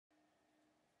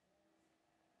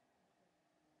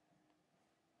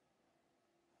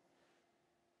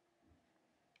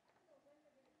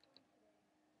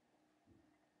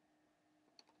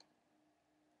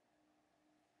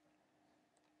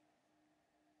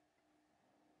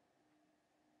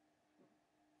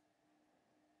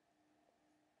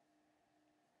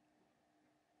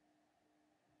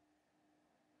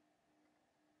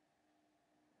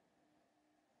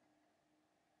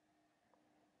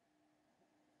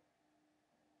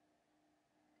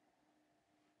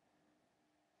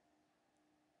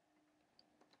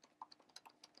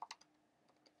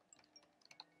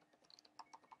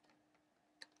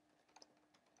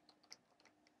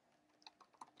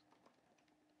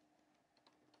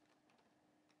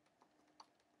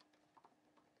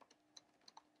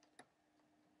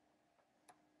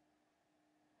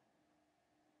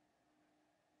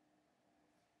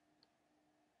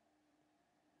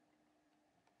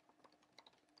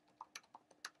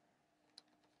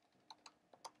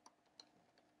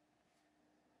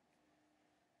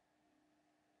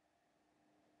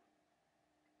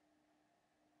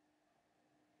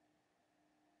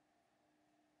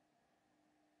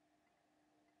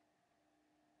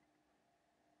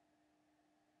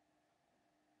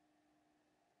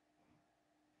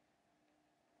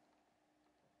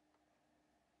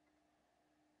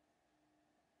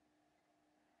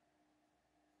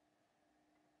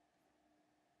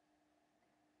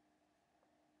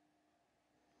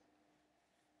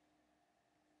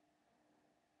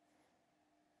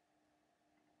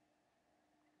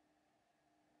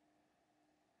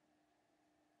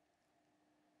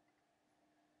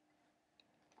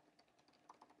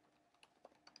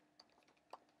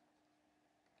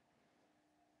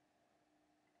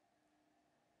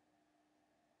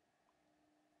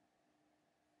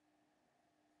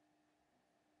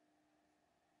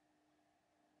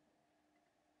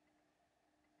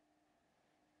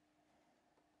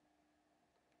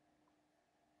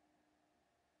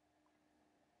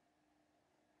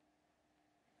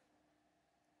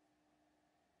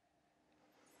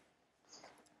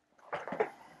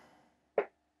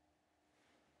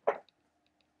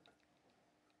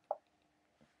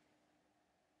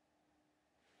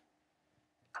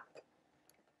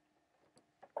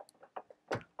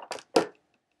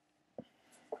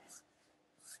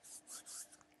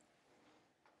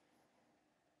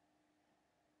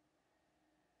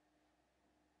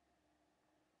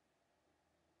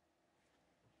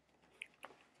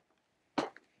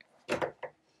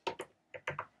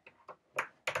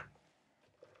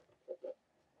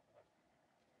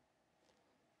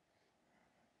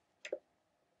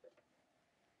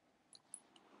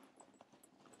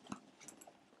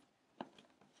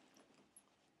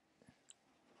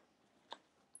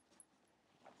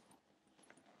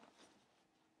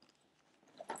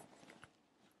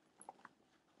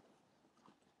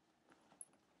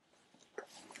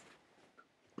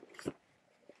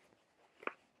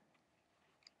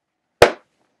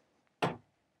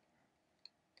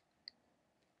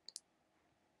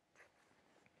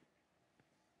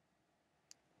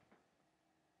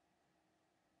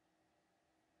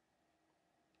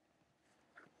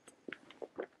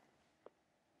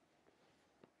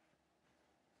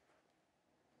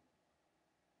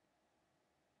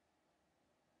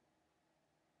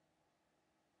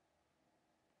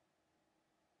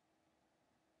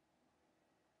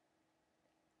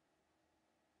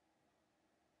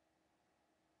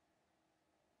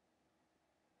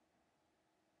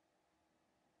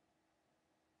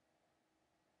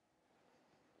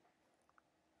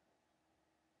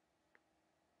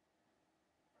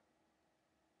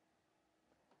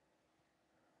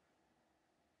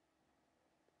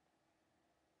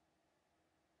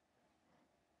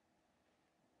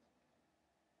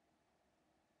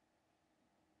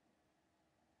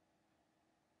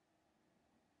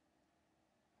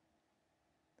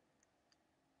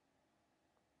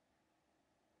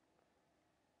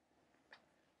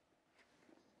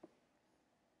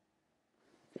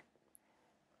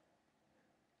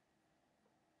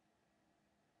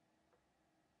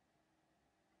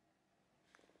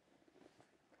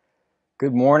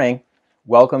Good morning.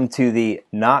 Welcome to the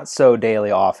Not So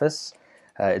Daily Office.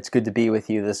 It's good to be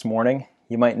with you this morning.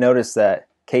 You might notice that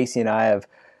Casey and I have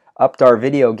upped our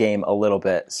video game a little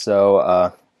bit,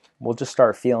 so we'll just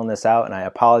start feeling this out, and I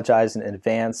apologize in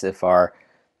advance if our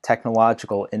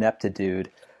technological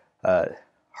ineptitude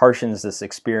harshens this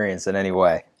experience in any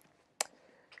way.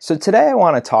 So today I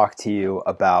want to talk to you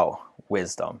about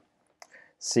wisdom.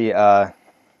 See,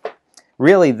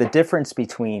 really the difference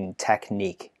between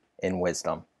technique and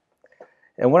wisdom.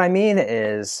 And what I mean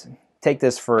is, take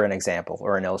this for an example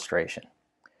or an illustration.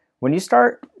 When you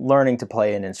start learning to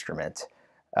play an instrument,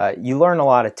 you learn a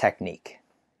lot of technique.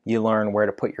 You learn where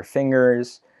to put your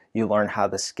fingers, you learn how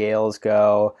the scales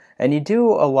go, and you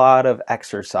do a lot of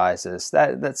exercises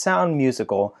that sound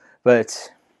musical,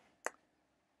 but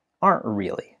aren't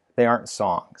really. They aren't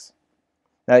songs.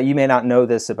 Now, you may not know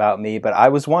this about me, but I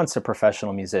was once a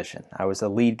professional musician. I was a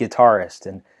lead guitarist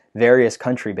in various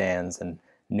country bands in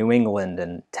New England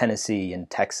and Tennessee and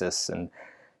Texas, and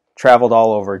traveled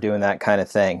all over doing that kind of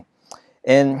thing.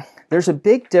 And there's a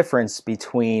big difference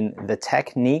between the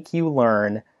technique you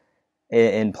learn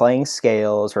in playing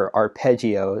scales or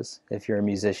arpeggios, if you're a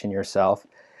musician yourself.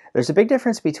 There's a big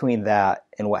difference between that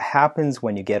and what happens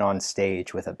when you get on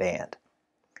stage with a band.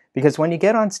 Because when you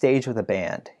get on stage with a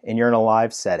band and you're in a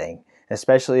live setting,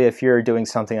 especially if you're doing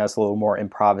something that's a little more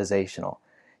improvisational,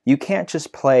 you can't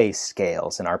just play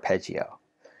scales and arpeggio.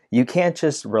 You can't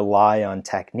just rely on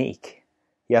technique.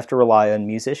 You have to rely on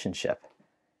musicianship.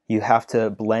 You have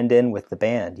to blend in with the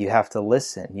band. You have to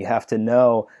listen. You have to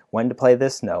know when to play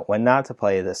this note, when not to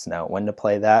play this note, when to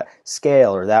play that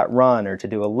scale or that run, or to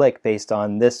do a lick based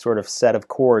on this sort of set of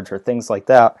chords or things like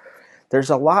that.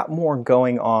 There's a lot more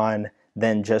going on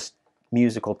than just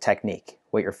musical technique,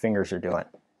 what your fingers are doing.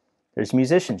 There's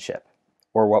musicianship,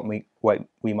 or what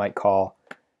we might call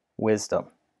wisdom.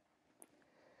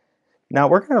 Now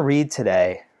we're going to read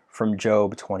today from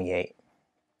Job 28.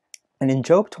 And in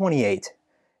Job 28,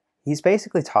 he's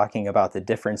basically talking about the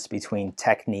difference between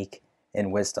technique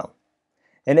and wisdom.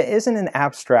 And it isn't an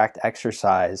abstract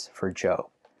exercise for Job,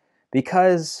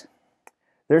 because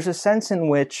there's a sense in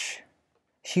which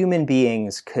human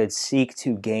beings could seek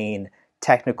to gain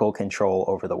technical control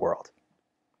over the world.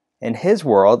 In his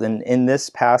world, and in this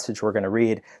passage we're going to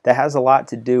read, that has a lot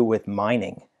to do with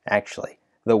mining, actually.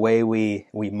 The way we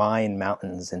mine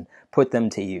mountains and put them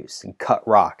to use and cut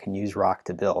rock and use rock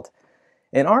to build.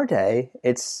 In our day,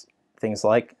 it's things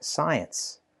like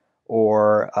science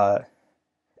or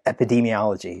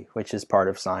epidemiology, which is part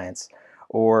of science,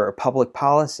 or public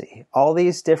policy. All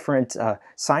these different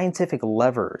scientific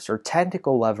levers or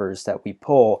technical levers that we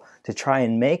pull to try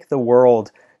and make the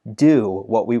world do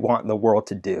what we want the world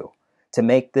to do, to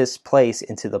make this place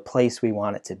into the place we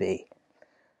want it to be.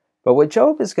 But what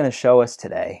Job is going to show us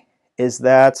today is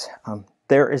that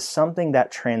there is something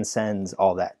that transcends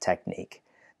all that technique.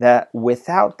 That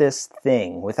without this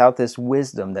thing, without this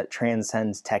wisdom that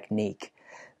transcends technique,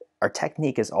 our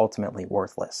technique is ultimately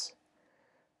worthless.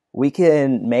 We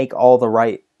can make all the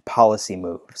right policy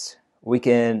moves. We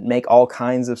can make all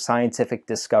kinds of scientific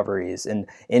discoveries and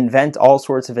invent all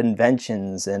sorts of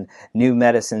inventions and new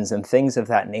medicines and things of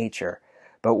that nature.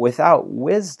 But without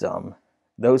wisdom,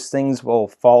 those things will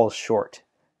fall short.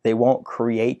 They won't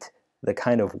create the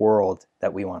kind of world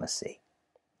that we want to see.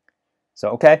 So,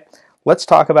 okay, let's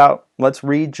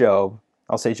read Job.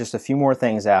 I'll say just a few more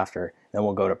things after, then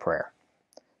we'll go to prayer.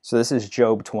 So this is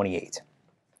Job 28.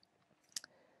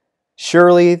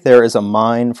 Surely there is a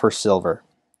mine for silver,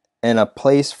 and a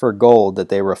place for gold that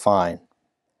they refine.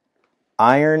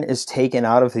 Iron is taken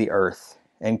out of the earth,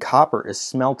 and copper is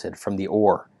smelted from the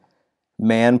ore.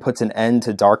 Man puts an end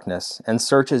to darkness, and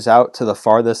searches out to the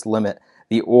farthest limit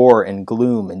the ore in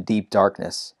gloom and deep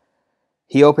darkness.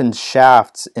 He opens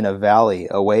shafts in a valley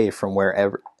away from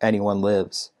where anyone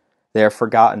lives. They are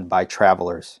forgotten by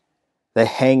travelers. They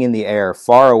hang in the air,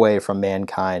 far away from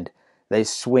mankind. They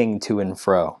swing to and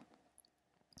fro.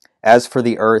 As for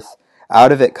the earth,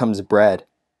 out of it comes bread,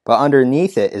 but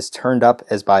underneath it is turned up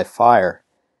as by fire.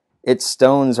 Its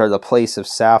stones are the place of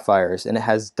sapphires, and it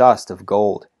has dust of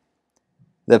gold.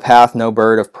 The path no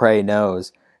bird of prey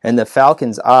knows, and the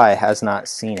falcon's eye has not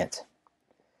seen it.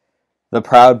 The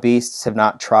proud beasts have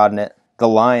not trodden it, the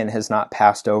lion has not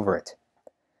passed over it.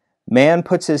 Man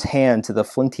puts his hand to the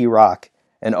flinty rock,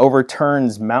 and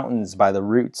overturns mountains by the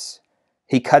roots.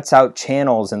 He cuts out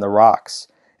channels in the rocks,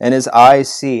 and his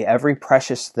eyes see every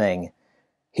precious thing.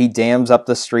 He dams up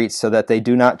the streets so that they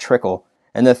do not trickle,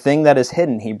 and the thing that is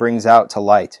hidden he brings out to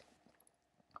light.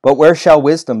 But where shall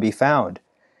wisdom be found?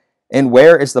 And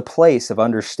where is the place of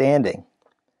understanding?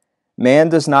 Man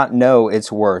does not know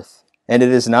its worth, and it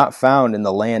is not found in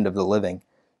the land of the living.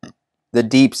 The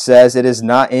deep says, it is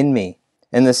not in me,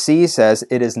 and the sea says,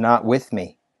 it is not with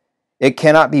me. It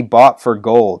cannot be bought for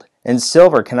gold, and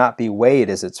silver cannot be weighed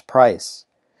as its price.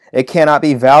 It cannot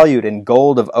be valued in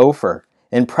gold of Ophir,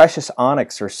 in precious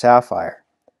onyx or sapphire.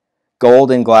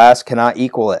 Gold and glass cannot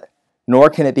equal it, nor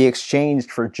can it be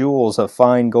exchanged for jewels of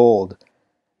fine gold.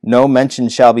 No mention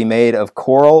shall be made of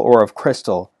coral or of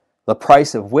crystal. The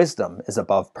price of wisdom is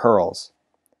above pearls.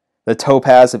 The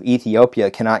topaz of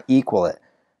Ethiopia cannot equal it,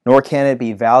 nor can it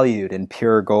be valued in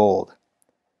pure gold.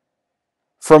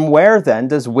 From where then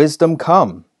does wisdom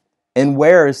come? And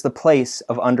where is the place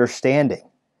of understanding?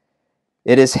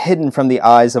 It is hidden from the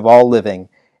eyes of all living,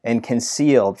 and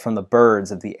concealed from the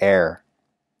birds of the air.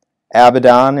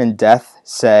 Abaddon and Death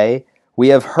say, we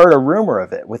have heard a rumor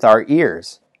of it with our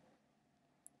ears.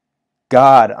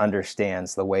 God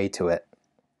understands the way to it,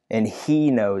 and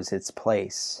he knows its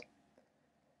place.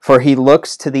 For he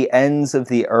looks to the ends of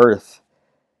the earth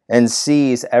and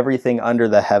sees everything under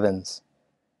the heavens.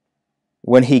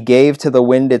 When he gave to the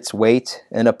wind its weight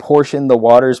and apportioned the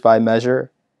waters by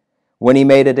measure, when he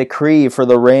made a decree for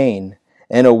the rain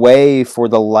and a way for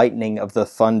the lightning of the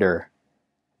thunder,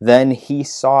 then he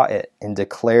saw it and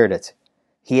declared it.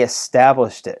 He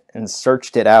established it and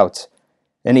searched it out.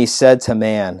 And he said to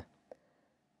man,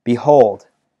 behold,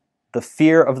 the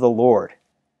fear of the Lord,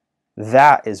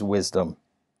 that is wisdom.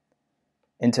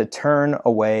 And to turn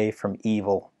away from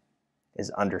evil is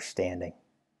understanding.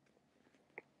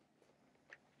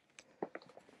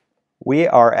 We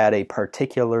are at a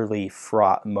particularly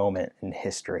fraught moment in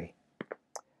history.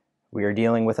 We are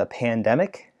dealing with a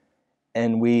pandemic,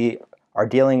 and we are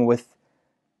dealing with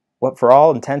what, for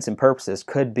all intents and purposes,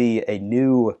 could be a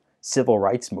new civil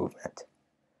rights movement.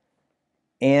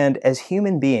 And as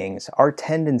human beings, our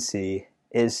tendency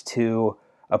is to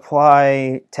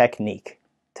apply technique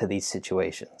to these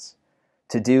situations,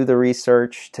 to do the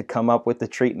research, to come up with the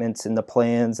treatments and the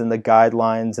plans and the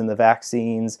guidelines and the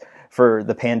vaccines for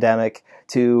the pandemic,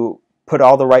 to put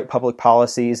all the right public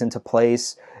policies into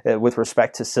place with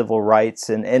respect to civil rights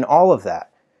and all of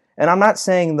that. And I'm not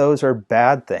saying those are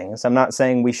bad things. I'm not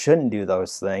saying we shouldn't do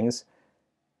those things.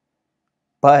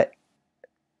 But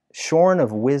shorn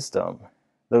of wisdom,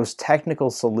 those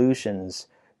technical solutions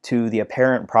to the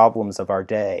apparent problems of our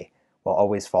day will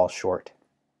always fall short.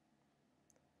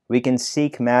 We can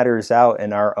seek matters out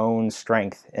in our own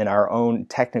strength, in our own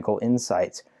technical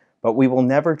insights, but we will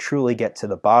never truly get to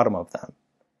the bottom of them.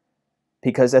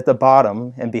 Because at the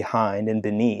bottom and behind and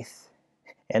beneath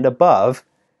and above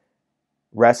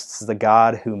rests the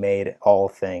God who made all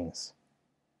things,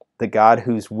 the God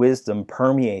whose wisdom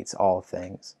permeates all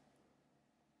things.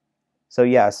 So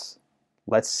yes,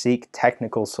 let's seek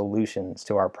technical solutions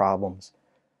to our problems.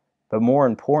 But more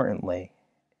importantly,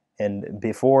 and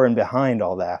before and behind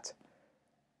all that,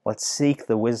 let's seek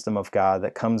the wisdom of God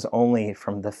that comes only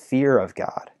from the fear of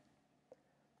God.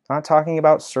 I'm not talking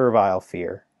about servile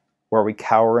fear, where we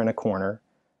cower in a corner,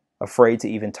 afraid to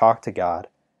even talk to God,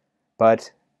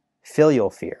 but filial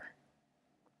fear,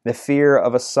 the fear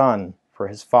of a son for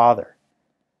his father,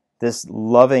 this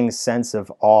loving sense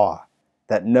of awe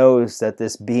that knows that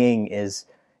this being is,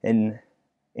 in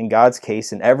God's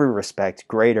case, in every respect,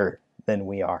 greater than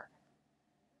we are.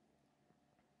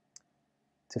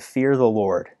 To fear the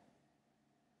Lord,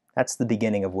 that's the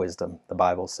beginning of wisdom, the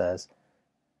Bible says.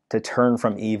 To turn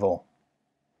from evil,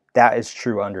 that is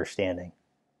true understanding.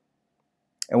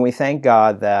 And we thank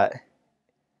God that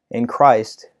in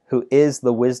Christ, who is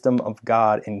the wisdom of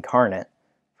God incarnate,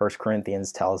 1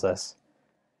 Corinthians tells us,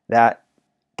 that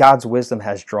God's wisdom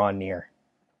has drawn near.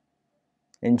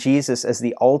 And Jesus, as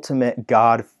the ultimate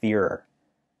God-fearer,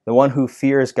 the one who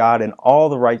fears God in all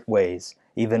the right ways,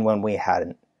 even when we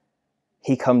hadn't,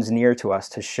 he comes near to us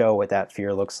to show what that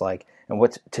fear looks like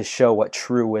and to show what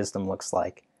true wisdom looks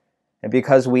like. And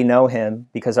because we know him,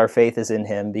 because our faith is in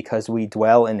him, because we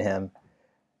dwell in him,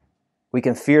 we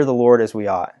can fear the Lord as we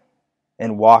ought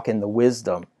and walk in the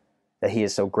wisdom that he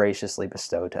has so graciously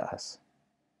bestowed to us.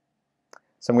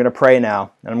 So I'm going to pray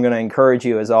now, and I'm going to encourage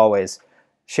you, as always,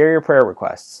 share your prayer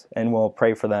requests, and we'll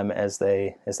pray for them as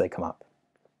they come up.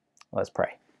 Let's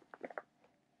pray.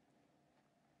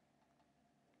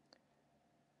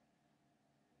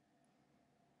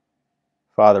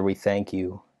 Father, we thank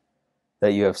you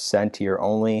that you have sent your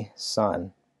only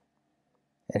Son,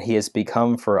 and he has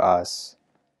become for us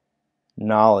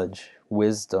knowledge,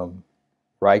 wisdom,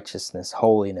 righteousness,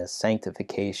 holiness,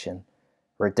 sanctification,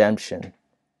 redemption,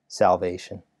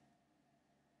 salvation.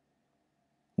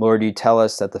 Lord, you tell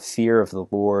us that the fear of the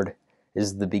Lord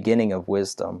is the beginning of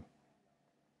wisdom.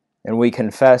 And we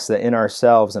confess that in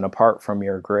ourselves and apart from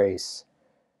your grace,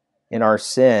 In our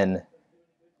sin,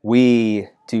 we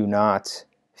do not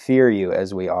fear you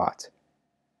as we ought.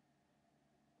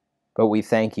 But we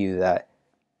thank you that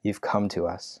you've come to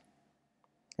us.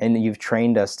 And you've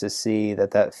trained us to see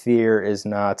that that fear is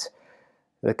not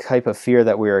the type of fear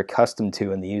that we are accustomed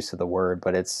to in the use of the word,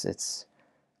 but it's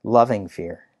loving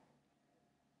fear.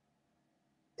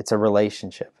 It's a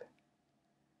relationship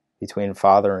between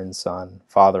father and son,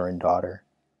 father and daughter,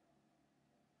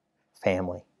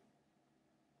 family.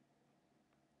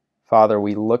 Father,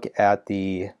 we look at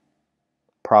the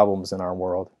problems in our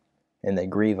world and they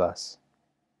grieve us.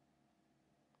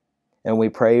 And we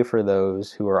pray for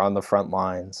those who are on the front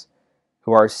lines,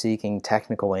 who are seeking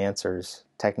technical answers,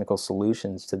 technical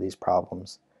solutions to these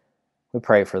problems. We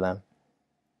pray for them.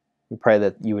 We pray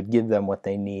that you would give them what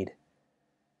they need,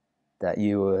 that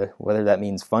you, whether that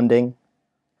means funding,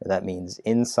 or that means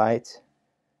insight,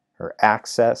 or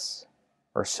access,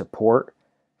 or support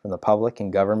from the public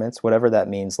and governments, whatever that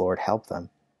means, Lord, help them.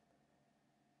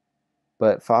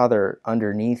 But Father,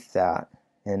 underneath that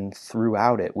and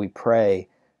throughout it, we pray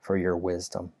for your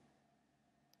wisdom.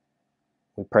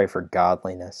 We pray for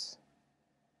godliness.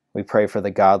 We pray for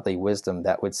the godly wisdom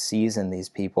that would season these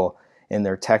people in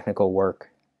their technical work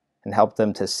and help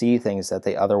them to see things that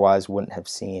they otherwise wouldn't have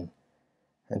seen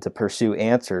and to pursue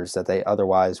answers that they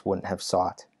otherwise wouldn't have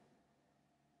sought.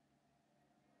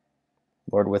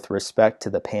 Lord, with respect to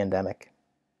the pandemic,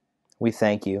 we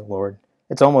thank you, Lord.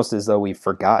 It's almost as though we've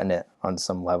forgotten it on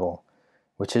some level,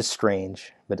 which is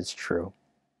strange, but it's true.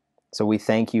 So we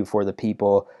thank you for the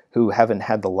people who haven't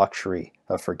had the luxury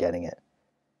of forgetting it,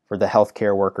 for the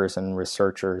healthcare workers and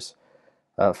researchers,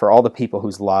 for all the people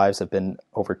whose lives have been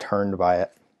overturned by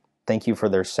it. Thank you for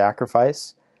their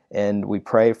sacrifice, and we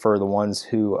pray for the ones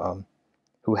who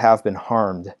have been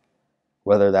harmed,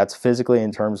 whether that's physically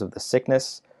in terms of the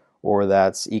sickness, or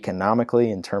that's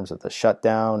economically in terms of the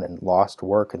shutdown and lost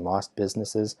work and lost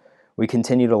businesses. We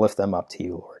continue to lift them up to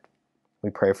you, Lord.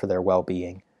 We pray for their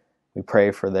well-being. We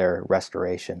pray for their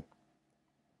restoration.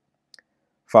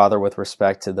 Father, with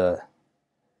respect to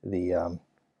the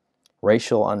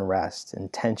racial unrest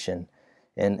and tension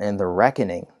and the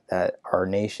reckoning that our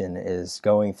nation is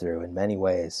going through in many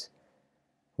ways,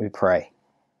 we pray.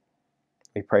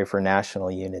 We pray for national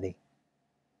unity.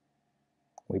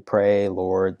 We pray,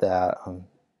 Lord, that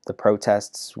the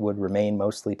protests would remain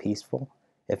mostly peaceful,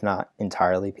 if not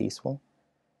entirely peaceful.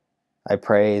 I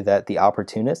pray that the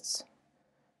opportunists,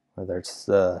 whether it's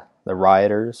the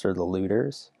rioters or the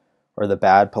looters or the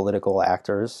bad political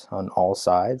actors on all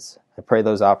sides, I pray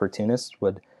those opportunists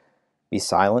would be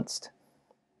silenced,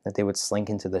 that they would slink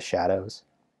into the shadows,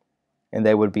 and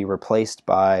they would be replaced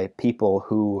by people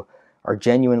who are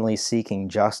genuinely seeking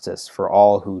justice for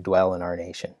all who dwell in our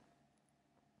nation.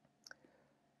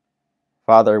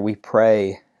 Father, we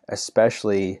pray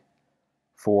especially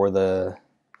for the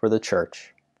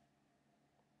church,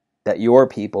 that your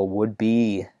people would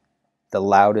be the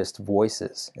loudest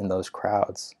voices in those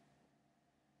crowds.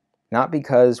 Not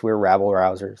because we're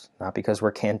rabble-rousers, not because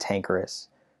we're cantankerous,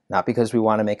 not because we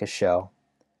want to make a show,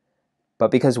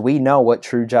 but because we know what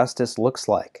true justice looks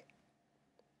like.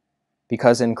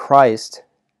 Because in Christ,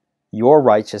 your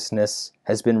righteousness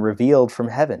has been revealed from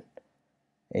heaven,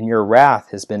 and your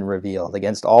wrath has been revealed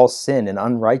against all sin and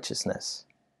unrighteousness.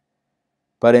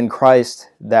 But in Christ,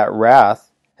 that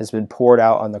wrath has been poured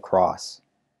out on the cross.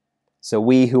 So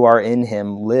we who are in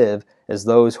him live as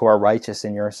those who are righteous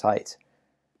in your sight.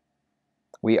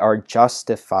 We are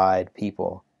justified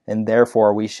people, and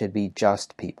therefore we should be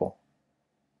just people.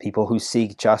 People who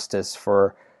seek justice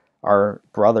for our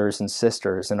brothers and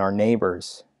sisters and our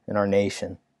neighbors in our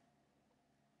nation.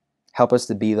 Help us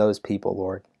to be those people,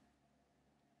 Lord.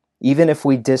 Even if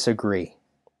we disagree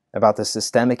about the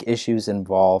systemic issues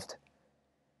involved,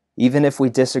 even if we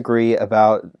disagree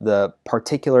about the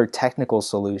particular technical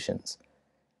solutions,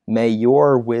 may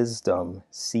your wisdom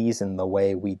season the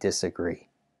way we disagree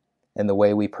and the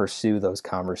way we pursue those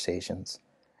conversations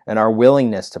and our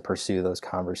willingness to pursue those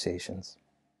conversations.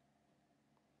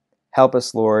 Help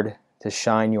us, Lord, to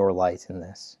shine your light in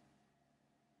this.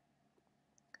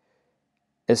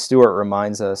 As Stuart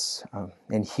reminds us,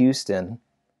 in Houston,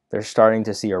 they're starting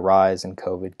to see a rise in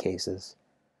COVID cases.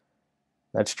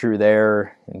 That's true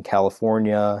there, in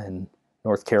California, and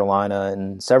North Carolina,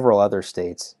 and several other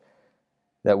states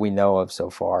that we know of so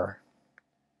far.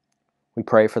 We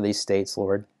pray for these states,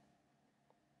 Lord.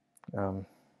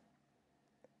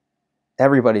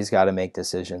 Everybody's got to make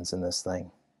decisions in this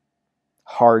thing.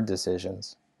 Hard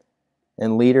decisions.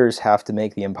 And leaders have to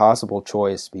make the impossible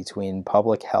choice between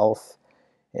public health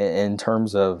in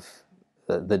terms of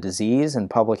the disease and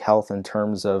public health in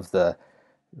terms of the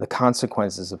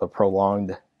consequences of a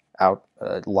prolonged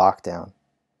lockdown.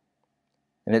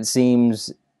 And it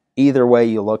seems either way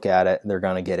you look at it, they're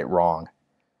going to get it wrong.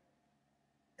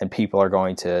 And people are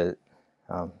going to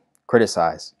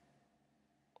criticize.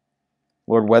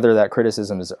 Lord, whether that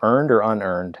criticism is earned or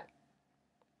unearned,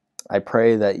 I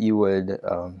pray that you would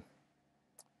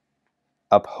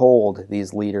uphold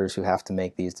these leaders who have to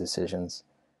make these decisions,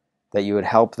 that you would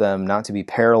help them not to be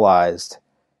paralyzed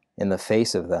in the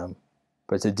face of them,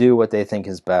 but to do what they think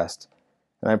is best.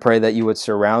 And I pray that you would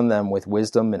surround them with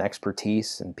wisdom and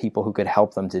expertise and people who could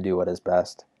help them to do what is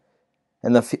best.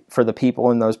 And for the people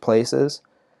in those places,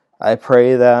 I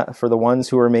pray that for the ones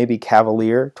who are maybe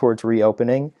cavalier towards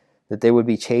reopening, that they would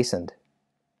be chastened.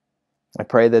 I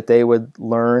pray that they would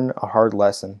learn a hard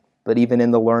lesson, but even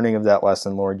in the learning of that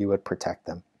lesson, Lord, you would protect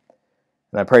them.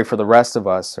 And I pray for the rest of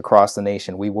us across the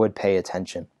nation, we would pay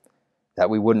attention, that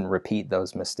we wouldn't repeat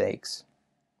those mistakes.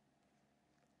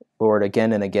 Lord,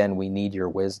 again and again, we need your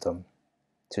wisdom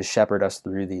to shepherd us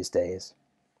through these days.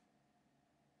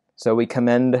 So we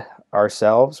commend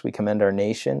ourselves, we commend our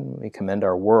nation, we commend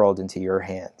our world into your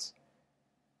hands.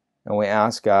 And we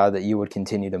ask, God, that you would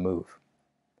continue to move.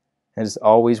 As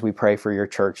always, we pray for your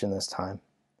church in this time.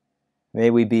 May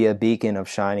we be a beacon of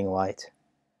shining light.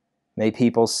 May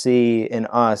people see in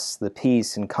us the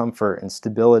peace and comfort and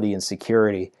stability and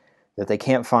security that they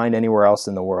can't find anywhere else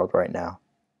in the world right now.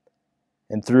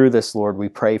 And through this, Lord, we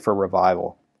pray for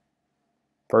revival,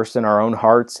 first in our own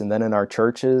hearts and then in our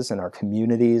churches and our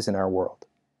communities and our world.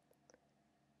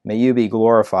 May you be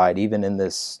glorified even in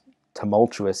this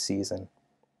tumultuous season,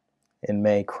 and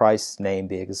may Christ's name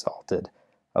be exalted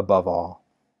above all.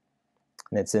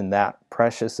 And it's in that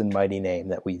precious and mighty name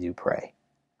that we do pray.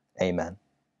 Amen.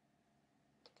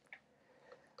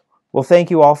 Well,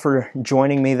 thank you all for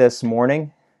joining me this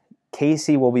morning.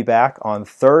 Casey will be back on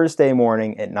Thursday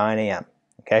morning at 9 a.m.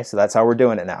 Okay, so that's how we're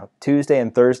doing it now. Tuesday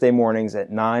and Thursday mornings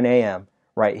at 9 a.m.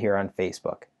 right here on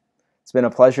Facebook. It's been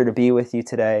a pleasure to be with you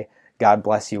today. God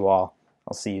bless you all.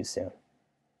 I'll see you soon.